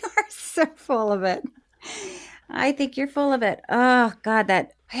 you are so full of it. I think you're full of it. Oh, God, I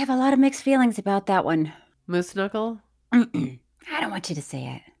have a lot of mixed feelings about that one. Moose knuckle? I don't want you to say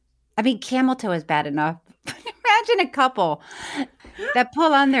it. I mean, camel toe is bad enough. Imagine a couple that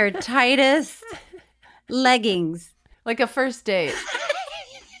pull on their tightest leggings. Like a first date.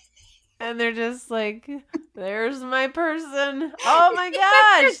 And they're just like, there's my person. Oh my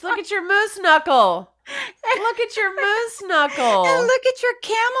gosh, look at your moose knuckle. Look at your moose knuckle. And look at your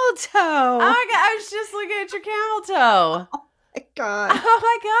camel toe. Oh my God, I was just looking at your camel toe. Oh my God. Oh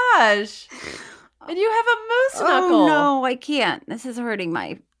my gosh. And you have a moose knuckle. Oh no, I can't. This is hurting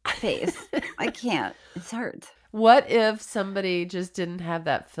my face. I can't. It's hurt. What if somebody just didn't have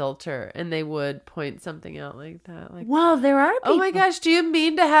that filter and they would point something out like that? Like, well, there are people. Oh my gosh, do you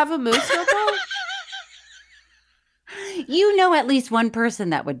mean to have a moose knuckle? You know at least one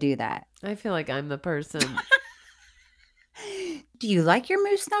person that would do that. I feel like I'm the person. Do you like your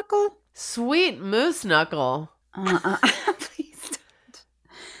moose knuckle? Sweet moose knuckle. Please don't.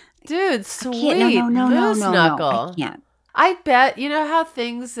 Dude, sweet moose knuckle. I can't. I bet, you know how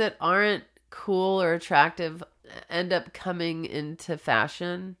things that aren't cool or attractive end up coming into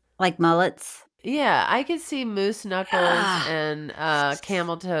fashion? Like mullets? Yeah, I could see moose knuckles and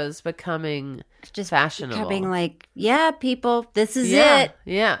camel toes becoming just fashionable. Becoming like, yeah, people, this is it.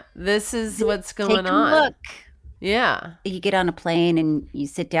 Yeah, this is what's going on. Take a look. Yeah. You get on a plane and you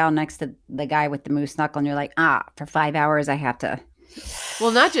sit down next to the guy with the moose knuckle and you're like, for 5 hours I have to.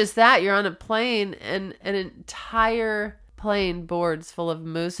 Well, not just that. You're on a plane and an entire plane boards full of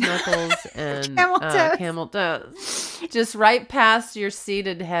moose knuckles and camel toes. Just right past your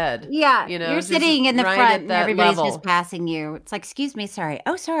seated head. Yeah. You know, you're sitting in the front and everybody's level. Just passing you. It's like, excuse me, sorry.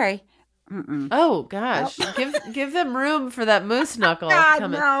 Oh, sorry. Mm-mm. Oh gosh, give them room for that moose knuckle. God,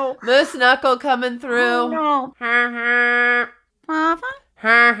 coming. no. Moose knuckle coming through. Oh, no.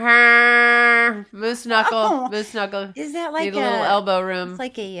 Moose knuckle, moose knuckle. Is that like need a little elbow room? It's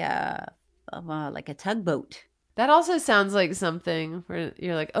like a tugboat. That also sounds like something where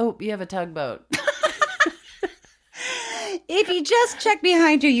you're like, oh, you have a tugboat. If you just check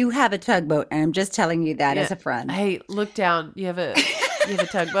behind you, you have a tugboat, and I'm just telling you that as a friend. Hey, look down. You have a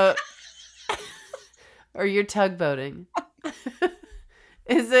tugboat. Or you're tugboating.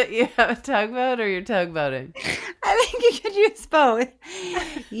 Is it you have a tugboat or you're tugboating? I think you could use both.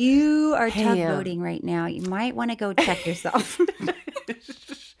 You are tugboating right now. You might want to go check yourself.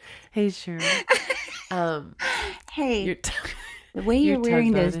 Hey, Sharon. Hey, You're the way you're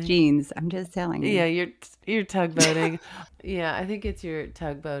wearing those tugboating. jeans, I'm just telling you. Yeah, you're tugboating. Yeah, I think it's your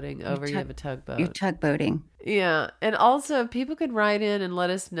tugboating over. You have a tugboat. You're tugboating. Yeah, and also people could write in and let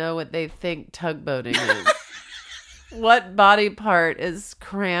us know what they think tugboating is. What body part is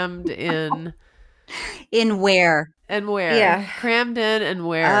crammed in? In where? And where? Yeah. Crammed in and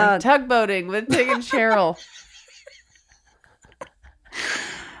where? Tugboating with Tig and Cheryl.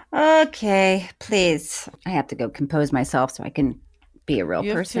 Okay, please. I have to go compose myself so I can be a real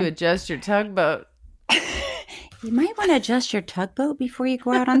You have person. to adjust your tugboat. You might want to adjust your tugboat before you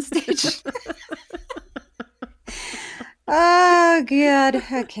go out on stage. Oh, good.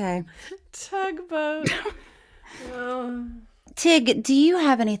 Okay. Tugboat. Oh. Tig, do you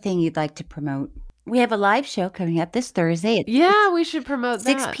have anything you'd like to promote? We have a live show coming up this Thursday. Yeah, we should promote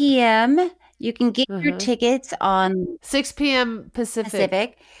 6 that. p.m. You can get your tickets on 6 p.m.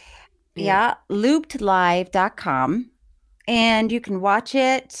 Pacific. Yeah, loopedlive.com. And you can watch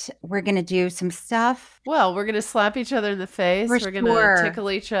it. We're going to do some stuff. Well, we're going to slap each other in the face. For We're going sure. to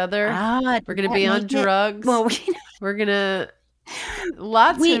tickle each other. We're going to that be on make it- drugs. Well, we're going to...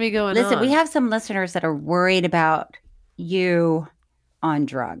 Lots going to be going on. Listen, we have some listeners that are worried about you on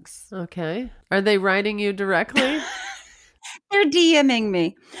drugs. Okay. Are they writing you directly? They're DMing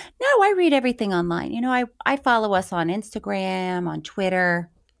me. No, I read everything online. You know, I follow us on Instagram, on Twitter.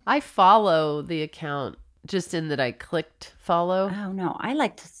 I follow the account just in that I clicked follow. Oh no, I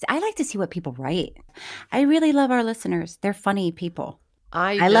like to see what people write. I really love our listeners. They're funny people.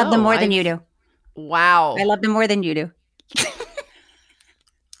 I love them more than you do. Wow. I love them more than you do.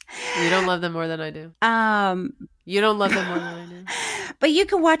 You don't love them more than I do. You don't love them more than I do. But you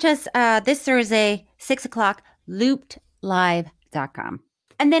can watch us this Thursday, 6 o'clock, loopedlive.com.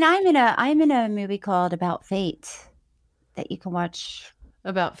 And then I'm in a movie called About Fate that you can watch.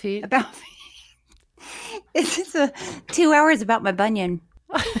 About feet? About Fate. It's just 2 hours about my bunion.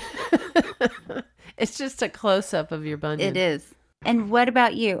 It's just a close-up of your bunion. It is. And what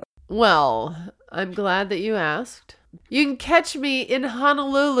about you? Well, I'm glad that you asked. You can catch me in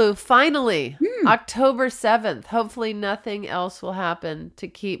Honolulu, finally, October 7th. Hopefully nothing else will happen to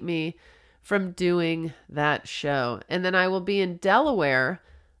keep me from doing that show. And then I will be in Delaware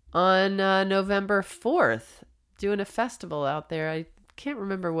on November 4th, doing a festival out there. I can't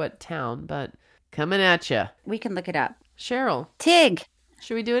remember what town, but coming at you. We can look it up. Cheryl. Tig.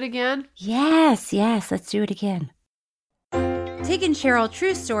 Should we do it again? Yes, let's do it again. Tig and Cheryl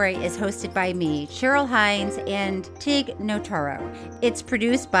True Story is hosted by me, Cheryl Hines, and Tig Notaro. It's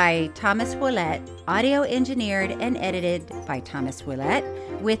produced by Thomas Willett, audio engineered and edited by Thomas Willett,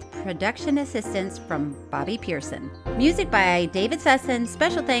 with production assistance from Bobby Pearson. Music by David Sussin.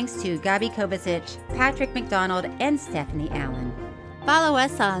 Special thanks to Gabi Kovacic, Patrick McDonald, and Stephanie Allen. Follow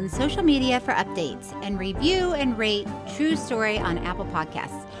us on social media for updates and review and rate True Story on Apple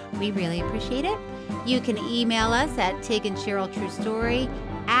Podcasts. We really appreciate it. You can email us at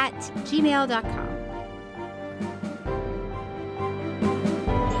tigandcheryltruestory@gmail.com.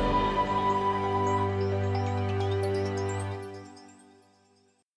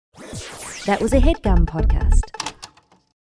 That was a HeadGum podcast.